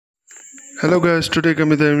Hello guys, today come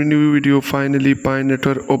with a new video. Finally, Pi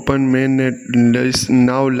Network Open Mainnet is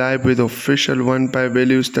now live with official 1 Pi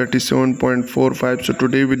values 37.45. So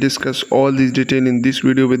today we discuss all these detail in this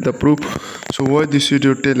video with the proof. So watch this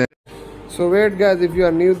video till end. So wait guys, if you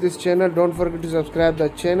are new to this channel, don't forget to subscribe the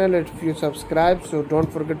channel. If you subscribe, so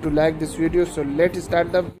don't forget to like this video. So let's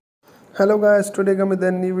start the. Hello guys, today come with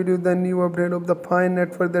a new video, the new update of the Pi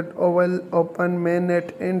network that will open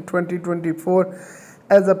mainnet in 2024.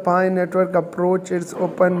 As the Pi network approach its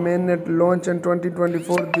open mainnet launch in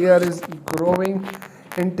 2024, there is growing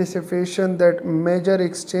anticipation that major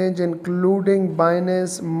exchange including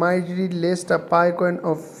Binance might list a Pi coin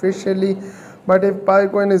officially. But if Pi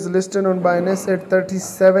coin is listed on Binance at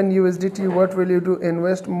 37 USDT, what will you do?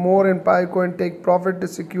 Invest more in Pi coin, take profit to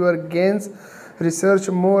secure gains, research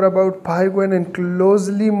more about Pi coin and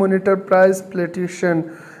closely monitor price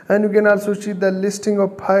fluctuation. And you can also see the listing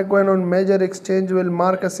of Pi coin on major exchange will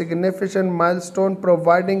mark a significant milestone,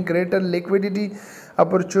 providing greater liquidity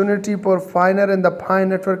opportunity for Finer and the Pi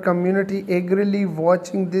network community eagerly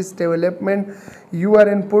watching this development. Your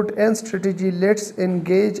input and strategy. Let's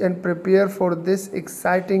engage and prepare for this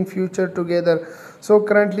exciting future together. So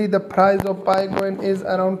currently the price of Pi coin is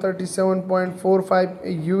around 37.45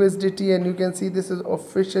 USDT, and you can see this is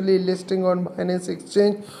officially listing on Binance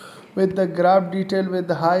exchange with the graph detail with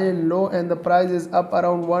the high and low, and the price is up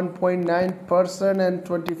around 1.9% and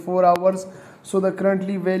 24 hours. So the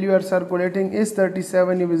currently value are circulating is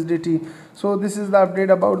 37 USDT. So this is the update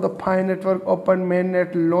about the Pi network open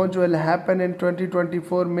mainnet launch will happen in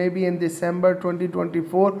 2024, maybe in December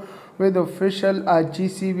 2024, with official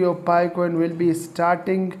GCV of Pi coin will be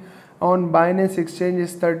starting on Binance exchange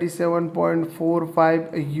is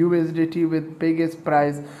 37.45 USDT with biggest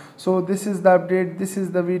price. So this is the update, this is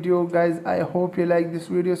the video guys. I hope you like this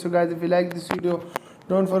video. So guys, if you like this video,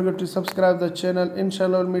 don't forget to subscribe the channel.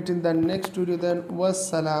 Inshallah, we'll meet in the next video. Then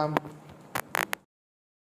wassalam.